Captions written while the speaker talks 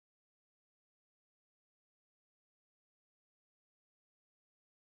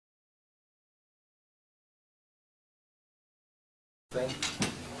Thank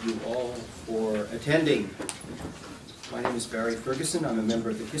you all for attending. My name is Barry Ferguson. I'm a member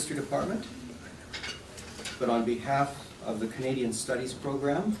of the History Department. But on behalf of the Canadian Studies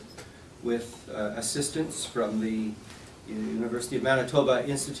Program, with assistance from the University of Manitoba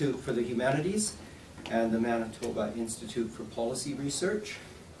Institute for the Humanities and the Manitoba Institute for Policy Research,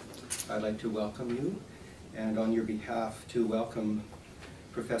 I'd like to welcome you, and on your behalf to welcome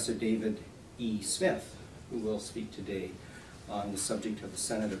Professor David E. Smith, who will speak today on the subject of the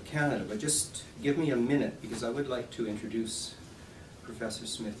Senate of Canada. But just give me a minute, because I would like to introduce Professor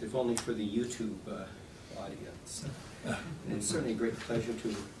Smith, if only for the YouTube audience. And it's certainly a great pleasure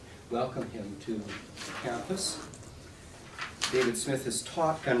to welcome him to the campus. David Smith has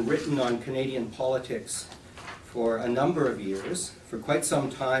taught and written on Canadian politics for a number of years, for quite some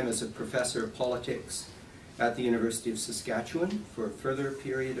time as a professor of politics at the University of Saskatchewan, for a further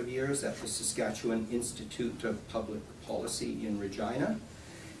period of years at the Saskatchewan Institute of Public Policy in Regina,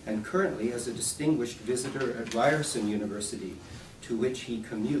 and currently as a distinguished visitor at Ryerson University, to which he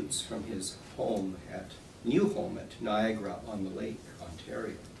commutes from his new home at Niagara-on-the-Lake,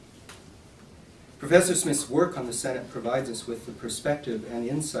 Ontario. Professor Smith's work on the Senate provides us with the perspective and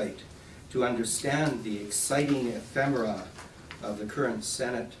insight to understand the exciting ephemera of the current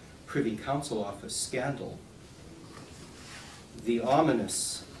Senate Privy Council Office scandal, the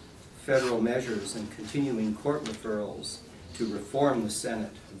ominous federal measures and continuing court referrals to reform the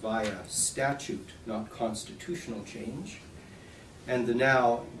Senate via statute, not constitutional change, and the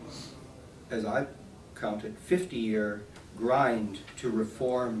now, as I counted, 50-year grind to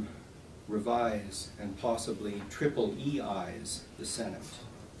reform, revise, and possibly triple EIs the Senate.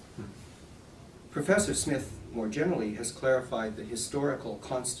 Professor Smith, more generally, has clarified the historical,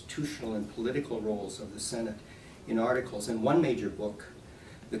 constitutional, and political roles of the Senate in articles in one major book,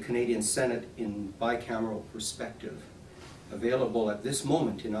 The Canadian Senate in Bicameral Perspective, available at this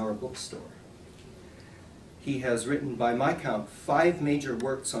moment in our bookstore. He has written, by my count, 5 major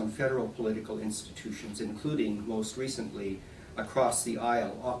works on federal political institutions, including, most recently, Across the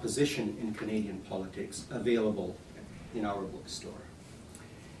Aisle, Opposition in Canadian Politics, available in our bookstore.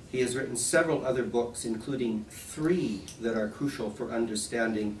 He has written several other books, including 3 that are crucial for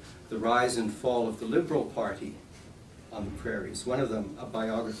understanding the rise and fall of the Liberal Party on the prairies. One of them, a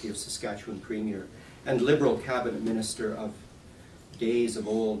biography of Saskatchewan Premier and Liberal Cabinet Minister of days of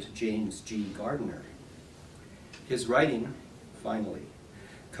old, James G. Gardiner. His writing, finally,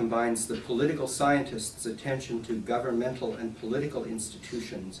 combines the political scientist's attention to governmental and political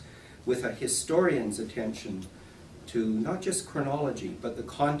institutions with a historian's attention to not just chronology, but the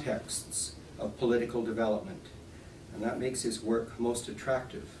contexts of political development. And that makes his work most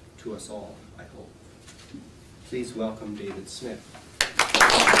attractive to us all, I hope. Please welcome David Smith.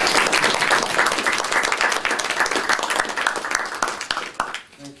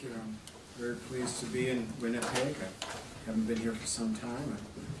 Thank you. I'm very pleased to be in Winnipeg. I haven't been here for some time.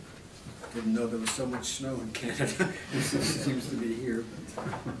 I didn't know there was so much snow in Canada. It seems to be here, but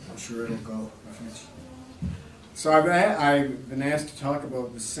I'm sure it'll go eventually. So I've been asked to talk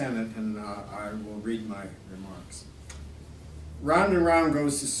about the Senate, and I will read my remarks. Round and round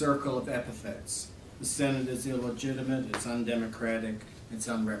goes the circle of epithets. The Senate is illegitimate, it's undemocratic, it's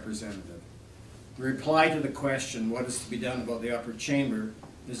unrepresentative. The reply to the question, what is to be done about the upper chamber,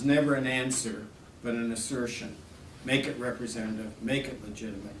 is never an answer, but an assertion. Make it representative, make it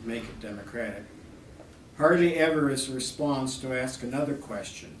legitimate, make it democratic. Hardly ever is a response to ask another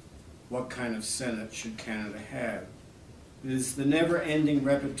question. What kind of Senate should Canada have? It is the never-ending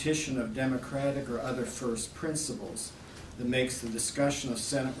repetition of democratic or other first principles that makes the discussion of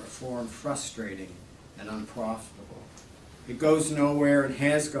Senate reform frustrating and unprofitable. It goes nowhere and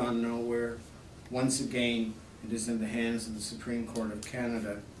has gone nowhere. Once again, it is in the hands of the Supreme Court of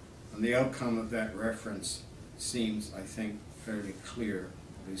Canada, and the outcome of that reference seems, I think, fairly clear,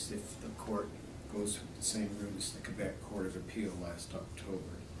 at least if the court goes the same route as the Quebec Court of Appeal last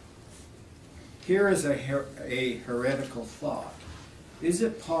October. Here is a heretical thought. Is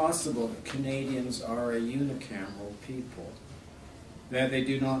it possible that Canadians are a unicameral people, that they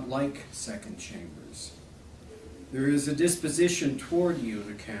do not like second chambers? There is a disposition toward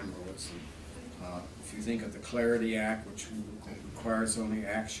unicameralism. If you think of the Clarity Act, which requires only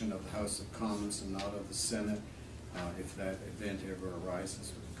action of the House of Commons and not of the Senate, if that event ever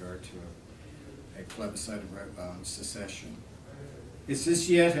arises with regard to a plebiscite of secession. Is this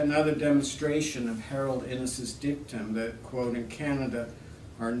yet another demonstration of Harold Innis's dictum that, quote, in Canada,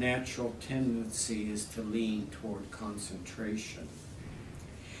 our natural tendency is to lean toward concentration?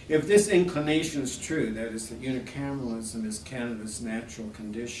 If this inclination is true, that is, that unicameralism is Canada's natural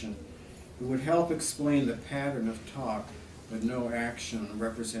condition, it would help explain the pattern of talk but no action on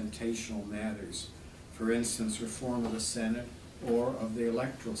representational matters. For instance, reform of the Senate or of the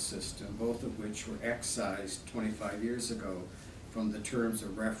electoral system, both of which were excised 25 years ago from the terms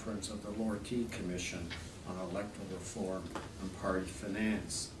of reference of the Polity Commission on Electoral Reform and Party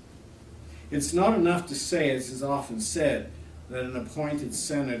Finance. It's not enough to say, as is often said, that an appointed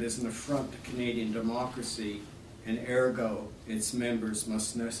Senate is an affront to Canadian democracy, and ergo its members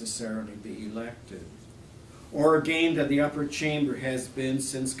must necessarily be elected. Or again that the upper chamber has been,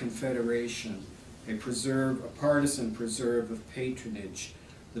 since Confederation, a partisan preserve of patronage,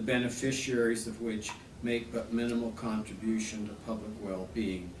 the beneficiaries of which make but minimal contribution to public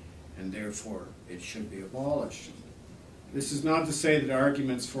well-being, and therefore it should be abolished. This is not to say that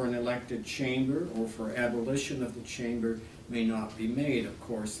arguments for an elected chamber or for abolition of the chamber may not be made. Of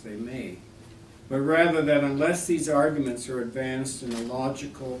course they may. But rather that unless these arguments are advanced in a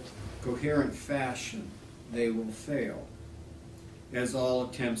logical, coherent fashion, they will fail, as all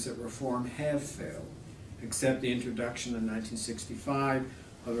attempts at reform have failed, except the introduction in 1965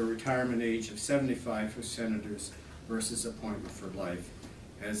 of a retirement age of 75 for senators versus appointment for life,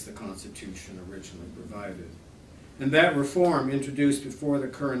 as the Constitution originally provided. And that reform, introduced before the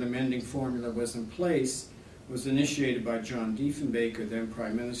current amending formula was in place, was initiated by John Diefenbaker, then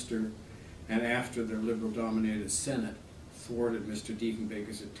Prime Minister, and after the Liberal-dominated Senate thwarted Mr.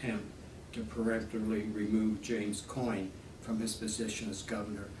 Diefenbaker's attempt to peremptorily remove James Coyne from his position as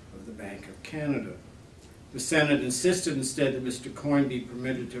Governor of the Bank of Canada. The Senate insisted instead that Mr. Coyne be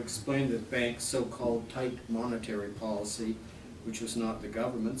permitted to explain the bank's so-called tight monetary policy, which was not the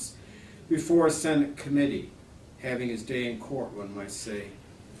government's, before a Senate committee, having his day in court, one might say.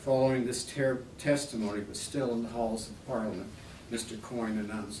 Following this testimony, but still in the halls of Parliament, Mr. Coyne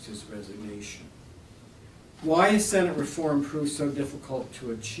announced his resignation. Why has Senate reform proved so difficult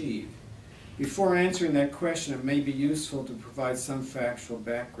to achieve? Before answering that question, it may be useful to provide some factual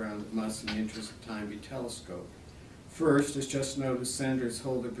background that must, in the interest of time, be telescoped. First, as just noted, senators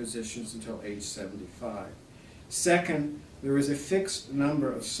hold their positions until age 75. Second, there is a fixed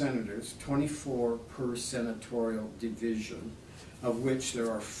number of senators, 24 per senatorial division, of which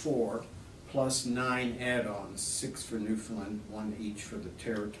there are 4, plus 9 add-ons, 6 for Newfoundland, 1 each for the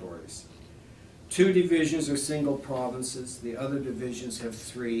territories. 2 divisions are single provinces. The other divisions have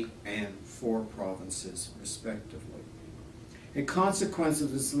 3 and 4 provinces, respectively. A consequence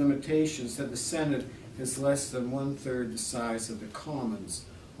of this limitation is that the Senate is less than 1/3 the size of the Commons,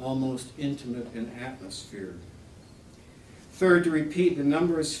 almost intimate in atmosphere. Third, to repeat, the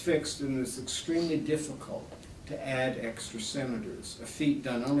number is fixed and it is extremely difficult to add extra senators, a feat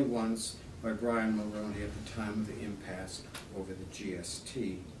done only once by Brian Mulroney at the time of the impasse over the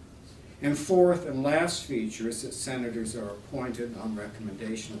GST. And fourth and last feature is that senators are appointed on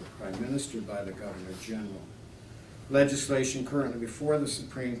recommendation of the Prime Minister by the Governor General. Legislation currently before the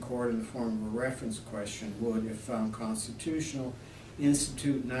Supreme Court in the form of a reference question would, if found constitutional,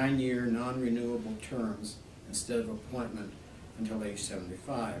 institute 9-year non-renewable terms instead of appointment until age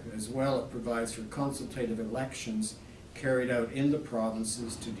 75. As well, it provides for consultative elections carried out in the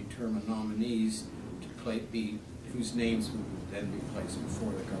provinces to determine nominees whose names would then be placed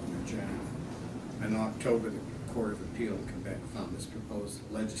before the Governor General. In October, the Court of Appeal in Quebec found this proposed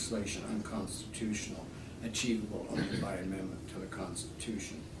legislation unconstitutional, achievable only by amendment to the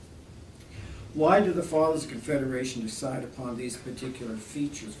Constitution. Why did the Fathers of Confederation decide upon these particular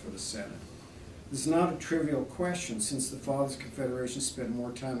features for the Senate? This is not a trivial question, since the Fathers of Confederation spent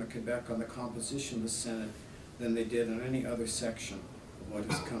more time at Quebec on the composition of the Senate than they did on any other section of what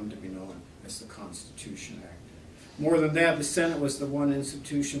has come to be known as the Constitution Act. More than that, the Senate was the one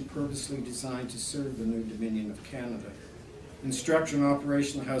institution purposely designed to serve the new Dominion of Canada. In structure and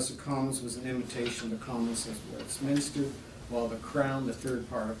operation, the House of Commons was an imitation of the Commons of Westminster, while the Crown, the third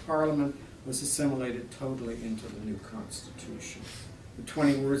part of Parliament, was assimilated totally into the new Constitution. The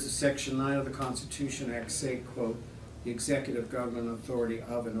 20 words of Section 9 of the Constitution Act say, quote, "The executive government authority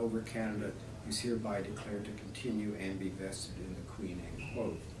of and over Canada is hereby declared to continue and be vested in the Queen," end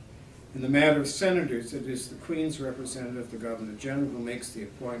quote. In the matter of senators, it is the Queen's representative, the Governor General, who makes the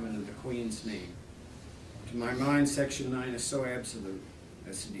appointment in the Queen's name. To my mind, Section 9 is so absolute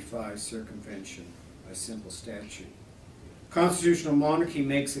as to defy circumvention by simple statute. Constitutional monarchy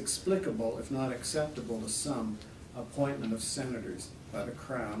makes explicable, if not acceptable to some, appointment of senators by the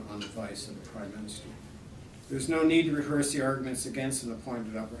Crown on advice of the Prime Minister. There's no need to rehearse the arguments against an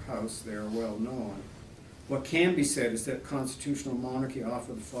appointed upper house. They are well known. What can be said is that constitutional monarchy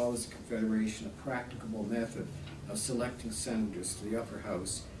offered the Fathers of Confederation a practicable method of selecting senators to the upper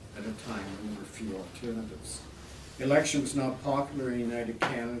house at a time when there were few alternatives. Election was not popular in United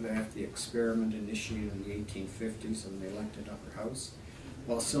Canada after the experiment initiated in the 1850s of the elected upper house,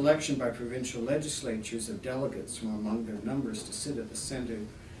 while selection by provincial legislatures of delegates from among their numbers to sit at the centre,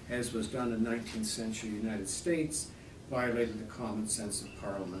 as was done in 19th century United States, violated the common sense of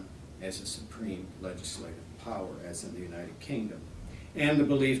Parliament as a supreme legislative power, as in the United Kingdom, and the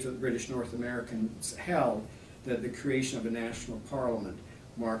belief that British North Americans held that the creation of a national parliament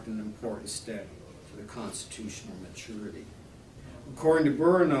marked an important step to the constitutional maturity. According to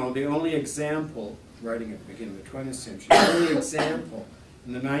Bourneau, the only example, writing at the beginning of the 20th century, the only example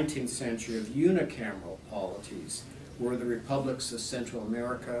in the 19th century of unicameral polities were the republics of Central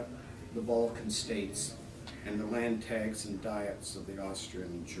America, the Balkan states, and the land tags and diets of the Austrian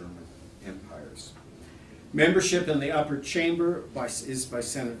and German empires. Membership in the upper chamber is by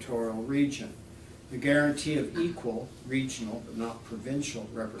senatorial region. The guarantee of equal regional, but not provincial,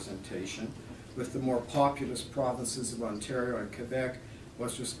 representation with the more populous provinces of Ontario and Quebec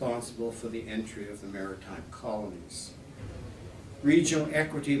was responsible for the entry of the maritime colonies. Regional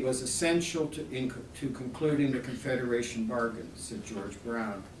equity was essential to concluding the Confederation bargain, said George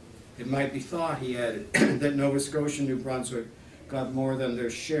Brown. It might be thought, he added, that Nova Scotia and New Brunswick got more than their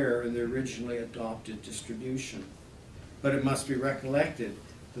share in the originally adopted distribution. But it must be recollected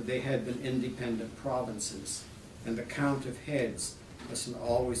that they had been independent provinces, and the count of heads mustn't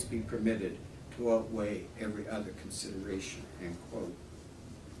always be permitted to outweigh every other consideration, end quote.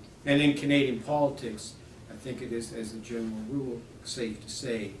 And in Canadian politics, I think it is, as a general rule, safe to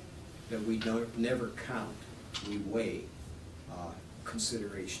say that we don't never count, we weigh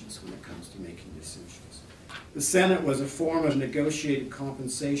considerations when it comes to making decisions. The Senate was a form of negotiated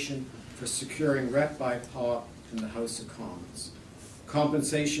compensation for securing rep by part in the House of Commons.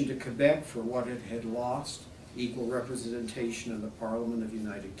 Compensation to Quebec for what it had lost, equal representation in the Parliament of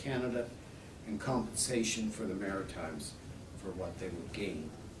United Canada, and compensation for the Maritimes for what they would gain.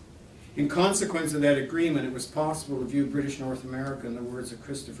 In consequence of that agreement, it was possible to view British North America, in the words of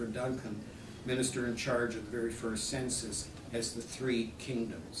Christopher Duncan, minister in charge of the very first census, as the three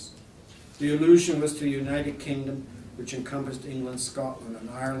kingdoms. The allusion was to the United Kingdom, which encompassed England, Scotland, and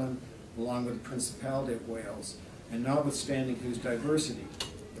Ireland, along with the Principality of Wales, and notwithstanding whose diversity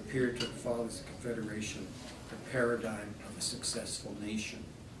appeared to the fathers of Confederation the paradigm of a successful nation.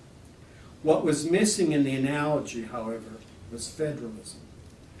 What was missing in the analogy, however, was federalism.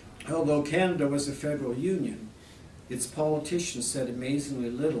 Although Canada was a federal union, its politicians said amazingly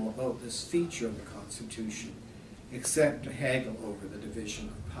little about this feature of the Constitution, except to haggle over the division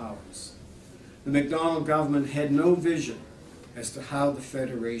of powers. The Macdonald government had no vision as to how the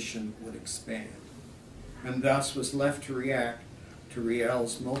Federation would expand, and thus was left to react to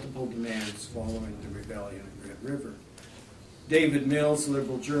Riel's multiple demands following the rebellion at Red River. David Mills, a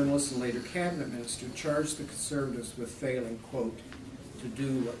Liberal journalist and later cabinet minister, charged the Conservatives with failing, quote, to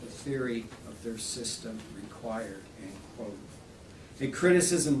do what the theory of their system required, end quote. A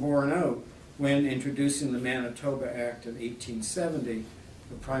criticism borne out when introducing the Manitoba Act in 1870,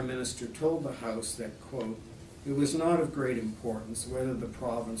 the Prime Minister told the House that, quote, it was not of great importance whether the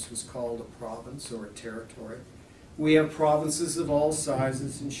province was called a province or a territory. We have provinces of all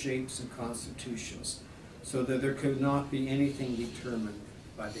sizes and shapes and constitutions, so that there could not be anything determined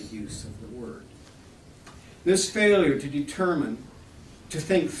by the use of the word. This failure to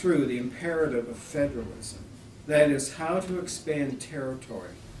think through the imperative of federalism, that is, how to expand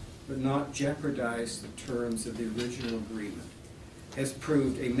territory but not jeopardize the terms of the original agreement, has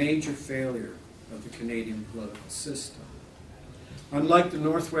proved a major failure of the Canadian political system. Unlike the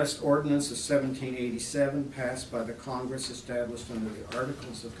Northwest Ordinance of 1787, passed by the Congress established under the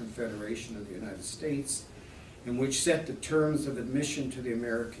Articles of Confederation of the United States, and which set the terms of admission to the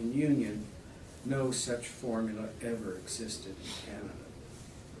American Union, no such formula ever existed in Canada.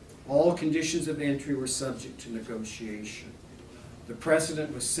 All conditions of entry were subject to negotiation. The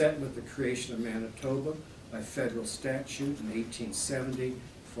precedent was set with the creation of Manitoba by federal statute in 1870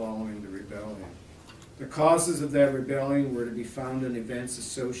 following the rebellion. The causes of that rebellion were to be found in events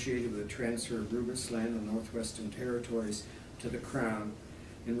associated with the transfer of Rupert's Land and Northwestern Territories to the Crown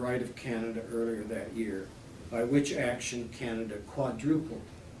in right of Canada earlier that year, by which action Canada quadrupled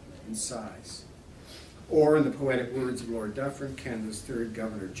in size. Or, in the poetic words of Lord Dufferin, Canada's third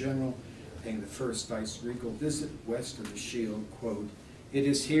Governor-General, paying the first vice-regal visit west of the Shield, quote, it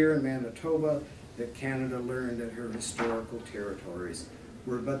is here in Manitoba that Canada learned that her historical territories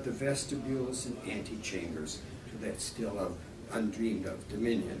were but the vestibules and antechambers to that still undreamed of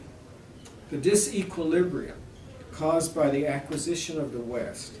dominion. The disequilibrium caused by the acquisition of the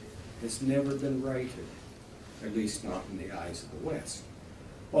West has never been righted, at least not in the eyes of the West.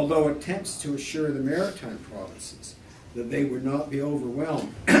 although attempts to assure the maritime provinces that they would not be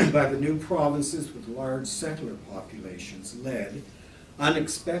overwhelmed by the new provinces with large settler populations led,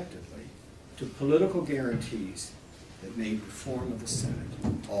 unexpectedly, to political guarantees that made reform of the Senate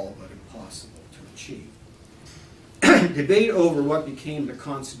all but impossible to achieve. Debate over what became the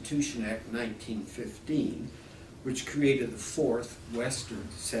Constitution Act 1915, which created the 4th Western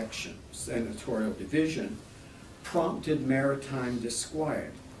Section Senatorial Division, prompted maritime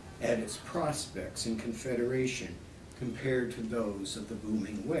disquiet at its prospects in Confederation compared to those of the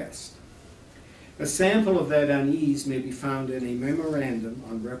booming West. A sample of that unease may be found in a memorandum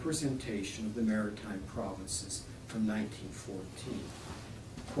on representation of the maritime provinces from 1914.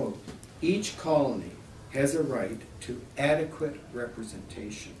 Quote, each colony has a right to adequate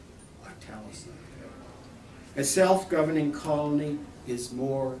representation, italicized. A self-governing colony is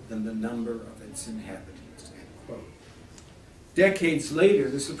more than the number of its inhabitants, end quote. Decades later,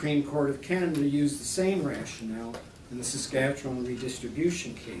 the Supreme Court of Canada used the same rationale in the Saskatchewan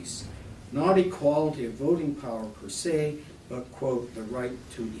redistribution case, not equality of voting power per se, but, quote, the right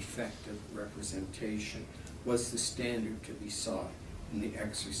to effective representation was the standard to be sought in the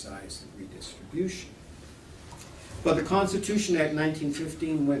exercise of redistribution. But the Constitution Act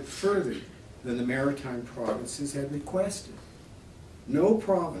 1915 went further than the maritime provinces had requested. No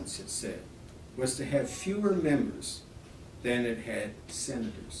province, it said, was to have fewer members than it had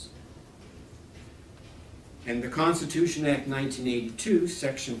senators. And the Constitution Act 1982,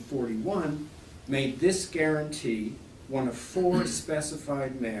 Section 41, made this guarantee one of 4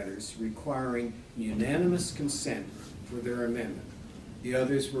 specified matters requiring unanimous consent for their amendment. The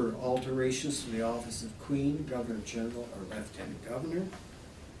others were alterations to the office of Queen, Governor General, or Lieutenant Governor,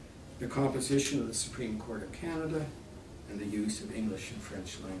 the composition of the Supreme Court of Canada, and the use of English and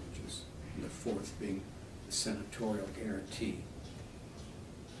French languages, and the 4th being the senatorial guarantee.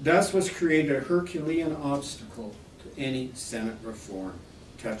 Thus was created a Herculean obstacle to any Senate reform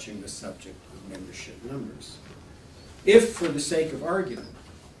touching the subject of membership numbers. If, for the sake of argument,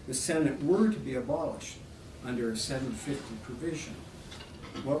 the Senate were to be abolished under a 750 provision,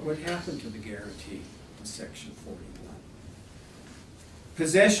 what would happen to the guarantee in Section 41?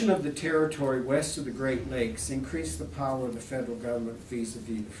 Possession of the territory west of the Great Lakes increased the power of the federal government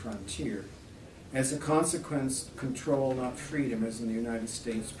vis-a-vis the frontier. As a consequence, control, not freedom, as in the United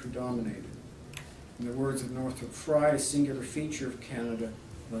States, predominated. In the words of Northrop Frye, a singular feature of Canada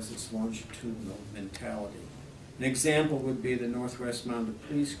was its longitudinal mentality. An example would be the Northwest Mounted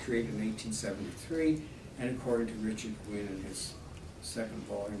Police, created in 1873, and according to Richard Gwynne in his 2nd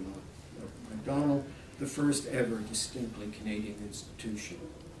volume of MacDonald, the first ever distinctly Canadian institution,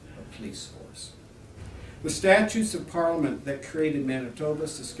 a police force. The statutes of Parliament that created Manitoba,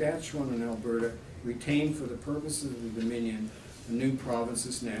 Saskatchewan, and Alberta retained for the purposes of the Dominion the new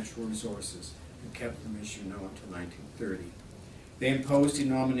province's natural resources and kept them, as you know, until 1930. They imposed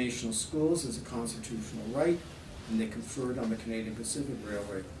denominational schools as a constitutional right, and they conferred on the Canadian Pacific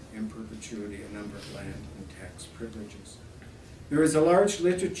Railway in perpetuity a number of land and tax privileges. There is a large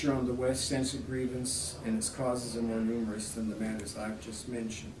literature on the West's sense of grievance, and its causes are more numerous than the matters I've just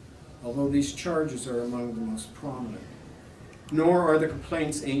mentioned, although these charges are among the most prominent. Nor are the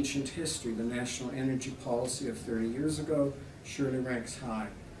complaints ancient history. The national energy policy of 30 years ago surely ranks high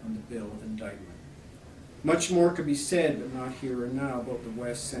on the bill of indictment. Much more could be said, but not here or now, about the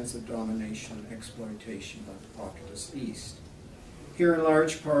West's sense of domination and exploitation by the populous East. Here, in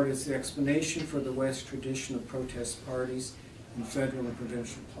large part, is the explanation for the West's tradition of protest parties in federal and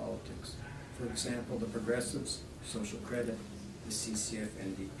provincial politics. For example, the Progressives, Social Credit, the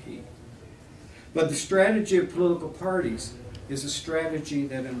CCF-NDP. But the strategy of political parties is a strategy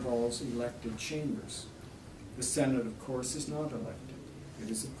that involves elected chambers. The Senate, of course, is not elected. It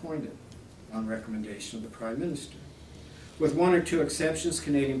is appointed on recommendation of the Prime Minister. With 1 or 2 exceptions,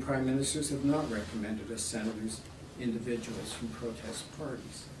 Canadian Prime Ministers have not recommended as senators individuals from protest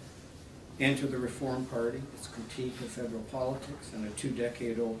parties. Enter the Reform Party, its critique of federal politics, and a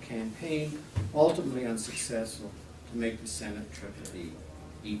 2-decade-old campaign, ultimately unsuccessful, to make the Senate triple-E,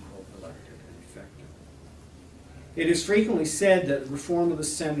 equal, elected, and effective. It is frequently said that reform of the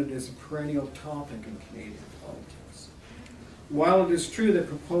Senate is a perennial topic in Canadian politics. While it is true that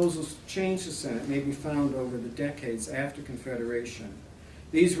proposals to change the Senate may be found over the decades after Confederation,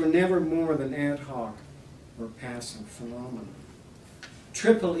 these were never more than ad hoc or passing phenomena.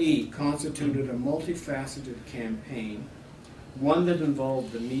 Triple-E constituted a multifaceted campaign, one that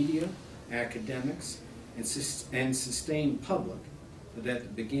involved the media, academics, and sustained public, but at the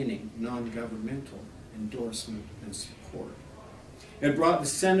beginning, non-governmental endorsement and support. It brought the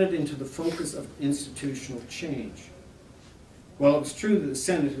Senate into the focus of institutional change. While it's true that the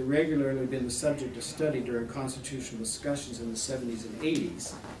Senate had regularly been the subject of study during constitutional discussions in the 70s and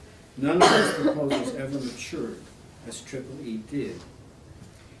 80s, none of those proposals ever matured, as Triple E did.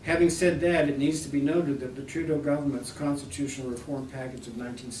 Having said that, it needs to be noted that the Trudeau government's constitutional reform package of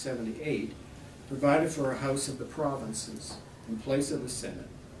 1978 provided for a House of the Provinces in place of the Senate,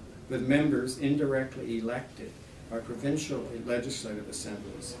 with members indirectly elected by provincial legislative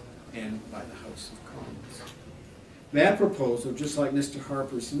assemblies and by the House of Commons. That proposal, just like Mr.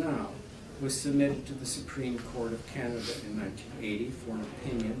 Harper's now, was submitted to the Supreme Court of Canada in 1980 for an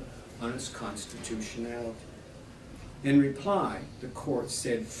opinion on its constitutionality. In reply, the court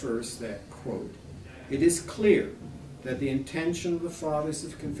said first that, quote, "It is clear that the intention of the Fathers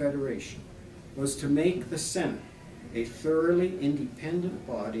of Confederation was to make the Senate a thoroughly independent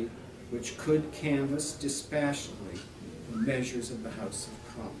body which could canvass dispassionately the measures of the House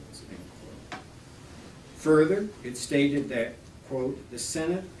of Commons," end quote. Further, it stated that, quote, "The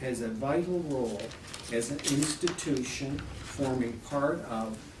Senate has a vital role as an institution forming part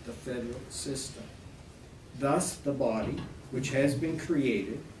of the federal system. Thus, the body, which has been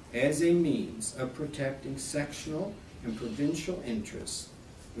created as a means of protecting sectional and provincial interests,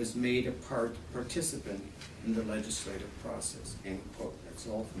 was made a participant in the legislative process," end quote. That's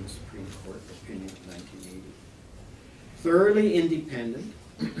all from the Supreme Court opinion of 1980. Thoroughly independent,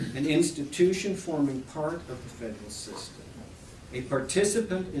 an institution forming part of the federal system, a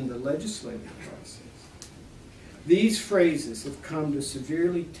participant in the legislative process. These phrases have come to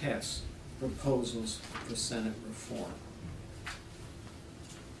severely test proposals for Senate reform.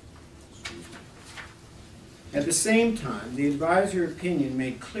 At the same time, the advisory opinion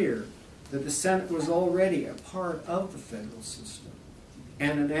made clear that the Senate was already a part of the federal system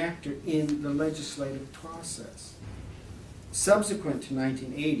and an actor in the legislative process. Subsequent to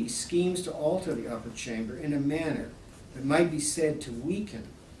 1980, schemes to alter the upper chamber in a manner that might be said to weaken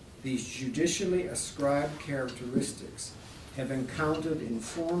these judicially ascribed characteristics have encountered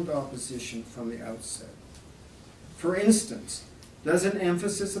informed opposition from the outset. For instance, does an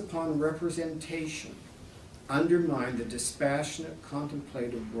emphasis upon representation undermine the dispassionate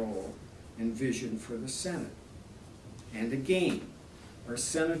contemplative role and vision for the Senate? And again, are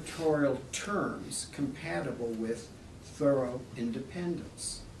senatorial terms compatible with thorough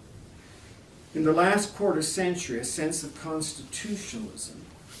independence? In the last quarter century, a sense of constitutionalism,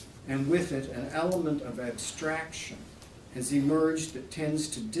 and with it an element of abstraction, has emerged that tends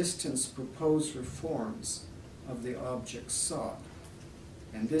to distance proposed reforms of the objects sought.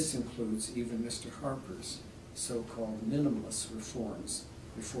 And this includes even Mr. Harper's so-called minimalist reforms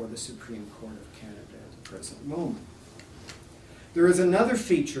before the Supreme Court of Canada at the present moment. There is another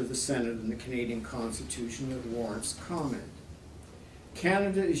feature of the Senate in the Canadian Constitution that warrants comment.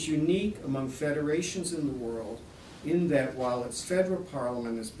 Canada is unique among federations in the world in that while its federal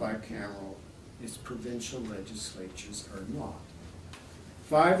parliament is bicameral, its provincial legislatures are not.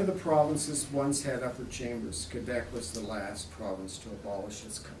 5 of the provinces once had upper chambers. Quebec was the last province to abolish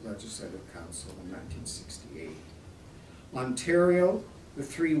its legislative council in 1968. Ontario, the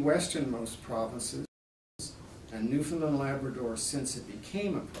 3 westernmost provinces, and Newfoundland and Labrador, since it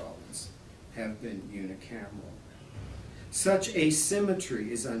became a province, have been unicameral. Such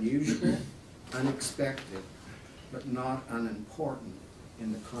asymmetry is unusual, unexpected, but not unimportant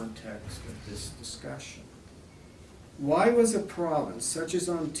in the context of this discussion. Why was a province such as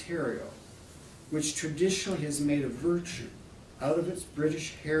Ontario, which traditionally has made a virtue out of its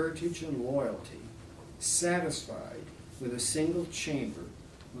British heritage and loyalty, satisfied with a single chamber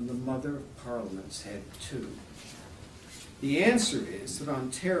when the mother of parliaments had 2? The answer is that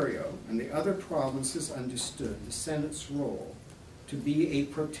Ontario and the other provinces understood the Senate's role to be a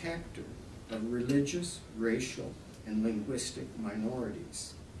protector of religious, racial, and linguistic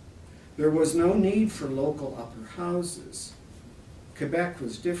minorities. There was no need for local upper houses. Quebec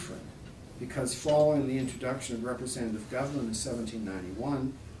was different because following the introduction of representative government in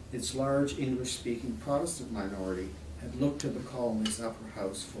 1791, its large English-speaking Protestant minority had looked to the colony's upper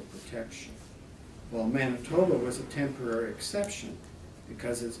house for protection, while Manitoba was a temporary exception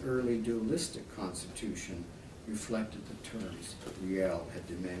because its early dualistic constitution reflected the terms Riel had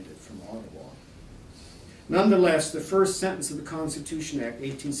demanded from Ottawa. Nonetheless, the first sentence of the Constitution Act,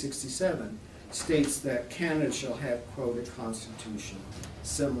 1867, states that Canada shall have, quote, a constitution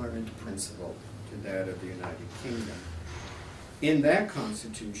similar in principle to that of the United Kingdom. In that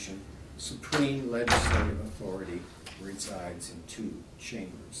constitution, supreme legislative authority resides in 2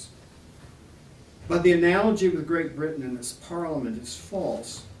 chambers. But the analogy with Great Britain and its parliament is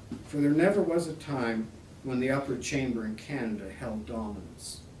false, for there never was a time when the upper chamber in Canada held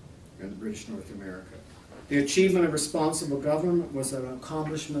dominance in British North America, The achievement of responsible government was an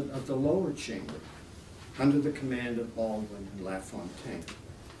accomplishment of the lower chamber under the command of Baldwin and LaFontaine,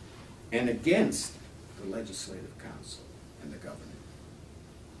 and against the Legislative Council and the governor.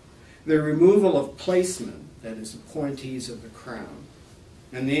 The removal of placemen, that is, appointees of the Crown,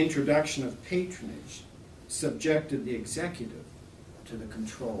 and the introduction of patronage subjected the executive to the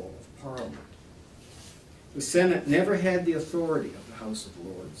control of Parliament. The Senate never had the authority of the House of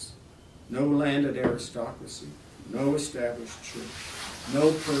Lords, no landed aristocracy, no established church,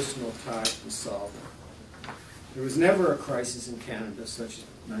 no personal tie to the sovereign. There was never a crisis in Canada such as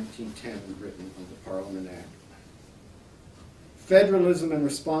 1910 in Britain of the Parliament Act. Federalism and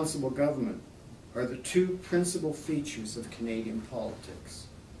responsible government are the two principal features of Canadian politics.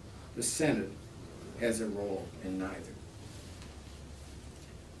 The Senate has a role in neither.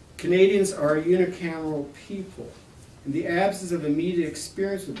 Canadians are a unicameral people. In the absence of immediate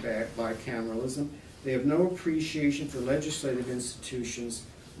experience with bicameralism, they have no appreciation for legislative institutions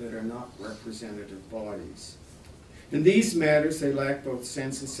that are not representative bodies. In these matters, they lack both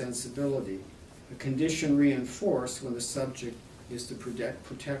sense and sensibility, a condition reinforced when the subject is the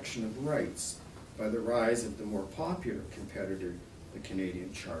protection of rights by the rise of the more popular competitor, the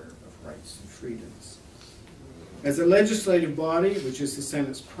Canadian Charter of Rights and Freedoms. As a legislative body, which is the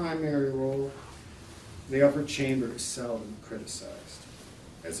Senate's primary role, the upper chamber is seldom criticized.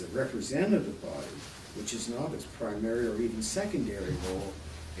 As a representative body, which is not its primary or even secondary role,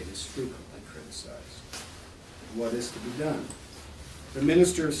 it is frequently criticized. What is to be done? The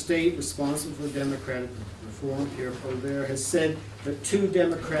Minister of State responsible for democratic reform, Pierre Poilievre, has said that 2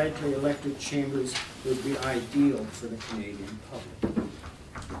 democratically elected chambers would be ideal for the Canadian public.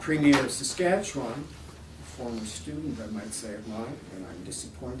 The Premier of Saskatchewan, a former student, I might say, of mine, and I'm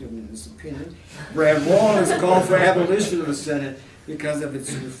disappointed in his opinion, Brad Wall has called for abolition of the Senate because of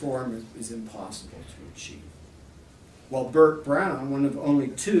its reform is impossible to achieve. While Burt Brown, one of only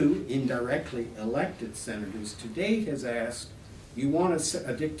 2 indirectly elected senators to date, has asked, you want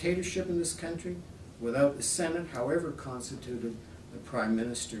a dictatorship in this country? Without the Senate, however constituted, the Prime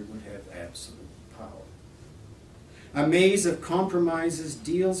Minister would have absolute power. A maze of compromises,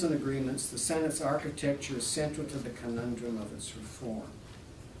 deals, and agreements, the Senate's architecture is central to the conundrum of its reform.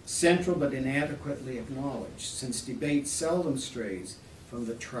 Central but inadequately acknowledged, since debate seldom strays from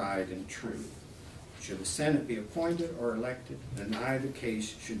the tried and true. Should the Senate be appointed or elected? In either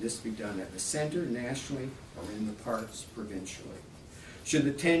case, should this be done at the center, nationally, or in the parts, provincially? Should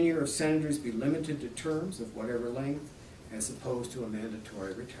the tenure of senators be limited to terms of whatever length, as opposed to a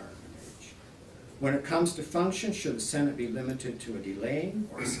mandatory retirement age? When it comes to function, should the Senate be limited to a delaying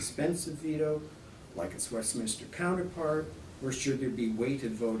or a suspensive veto, like its Westminster counterpart, or should there be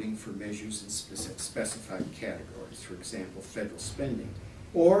weighted voting for measures in specified categories, for example, federal spending?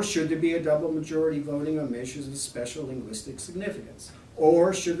 Or should there be a double majority voting on measures of special linguistic significance?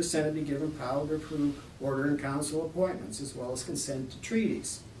 Or should the Senate be given power to approve order and council appointments as well as consent to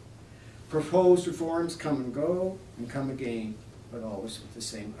treaties? Proposed reforms come and go and come again, but always with the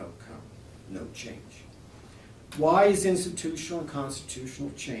same outcome, no change. Why is institutional and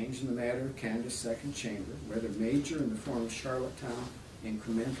constitutional change in the matter of Canada's second chamber, whether major in the form of Charlottetown,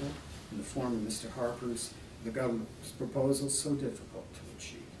 incremental in the form of Mr. Harper's, the government's proposals, so difficult to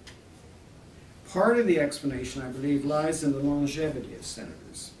achieve? Part of the explanation, I believe, lies in the longevity of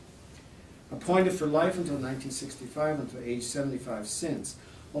senators. Appointed for life until 1965, until age 75 since,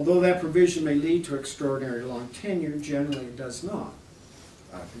 although that provision may lead to extraordinary long tenure, generally it does not,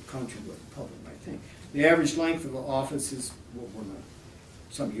 contrary to what the public might think. The average length of the office is,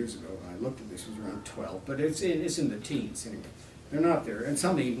 some years ago, when I looked at this, was around 12, but it's in the teens anyway. They're not there, and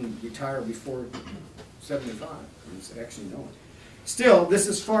some even retire before 75, it's actually no one. Still, this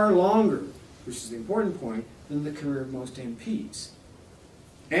is far longer, which is the important point, than the career of most MPs,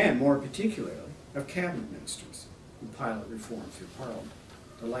 and more particularly of cabinet ministers who pilot reform through Parliament.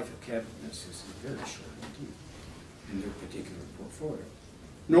 The life of cabinet ministers is very short indeed in their particular portfolio.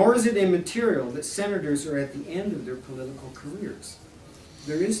 Nor is it immaterial that senators are at the end of their political careers.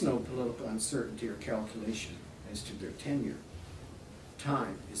 There is no political uncertainty or calculation as to their tenure.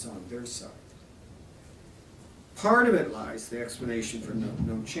 Time is on their side. Part of it lies, the explanation for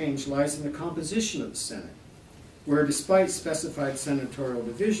no change, lies in the composition of the Senate, where despite specified senatorial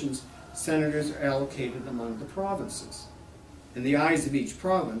divisions, senators are allocated among the provinces. In the eyes of each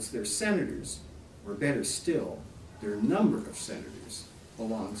province, their senators, or better still, their number of senators,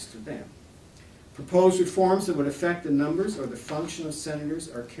 belongs to them. Proposed reforms that would affect the numbers or the function of senators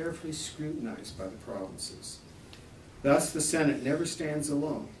are carefully scrutinized by the provinces. Thus, the Senate never stands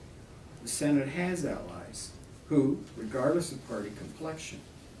alone. The Senate has allies who, regardless of party complexion,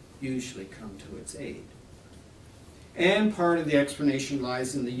 usually come to its aid. And part of the explanation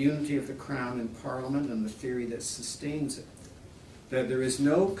lies in the unity of the Crown and Parliament and the theory that sustains it, that there is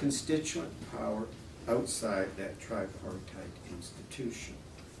no constituent power outside that tripartite institution.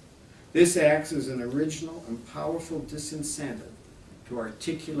 This acts as an original and powerful disincentive to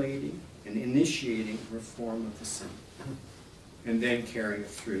articulating and initiating reform of the Senate, and then carrying it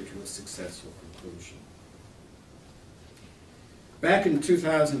through to a successful conclusion. Back in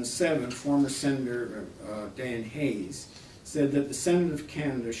 2007, former Senator Dan Hayes said that the Senate of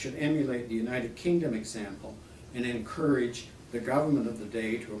Canada should emulate the United Kingdom example and encourage the government of the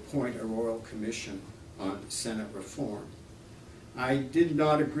day to appoint a royal commission on Senate reform. I did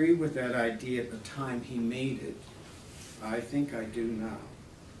not agree with that idea at the time he made it. I think I do now.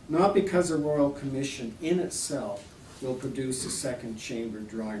 Not because a royal commission in itself will produce a second chamber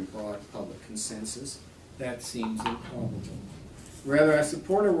drawing broad public consensus. That seems improbable. Rather, I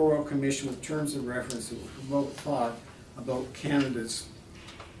support a royal commission with terms of reference that will promote thought about Canada's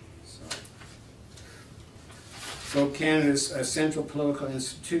central political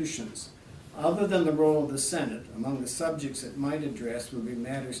institutions. Other than the role of the Senate, among the subjects it might address would be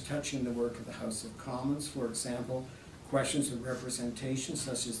matters touching the work of the House of Commons, for example, questions of representation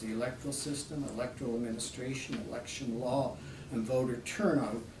such as the electoral system, electoral administration, election law, and voter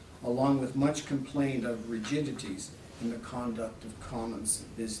turnout, along with much complaint of rigidities in the conduct of Commons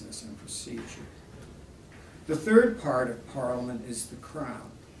business and procedure. The third part of Parliament is the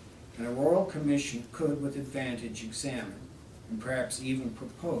Crown, and a royal commission could with advantage examine, and perhaps even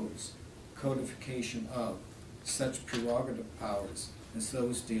propose, codification of such prerogative powers as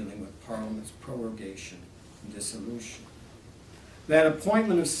those dealing with Parliament's prorogation and dissolution. That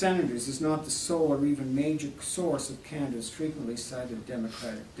appointment of senators is not the sole or even major source of Canada's frequently cited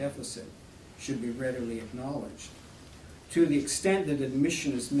democratic deficit should be readily acknowledged. To the extent that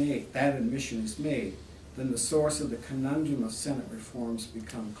admission is made, then the source of the conundrum of Senate reforms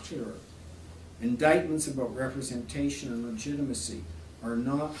become clearer. Indictments about representation and legitimacy are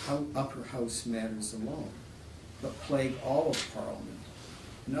not upper house matters alone, but plague all of Parliament.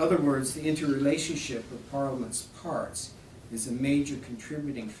 In other words, the interrelationship of Parliament's parts is a major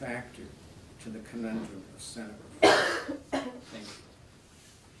contributing factor to the conundrum of Senate reform. Thank you.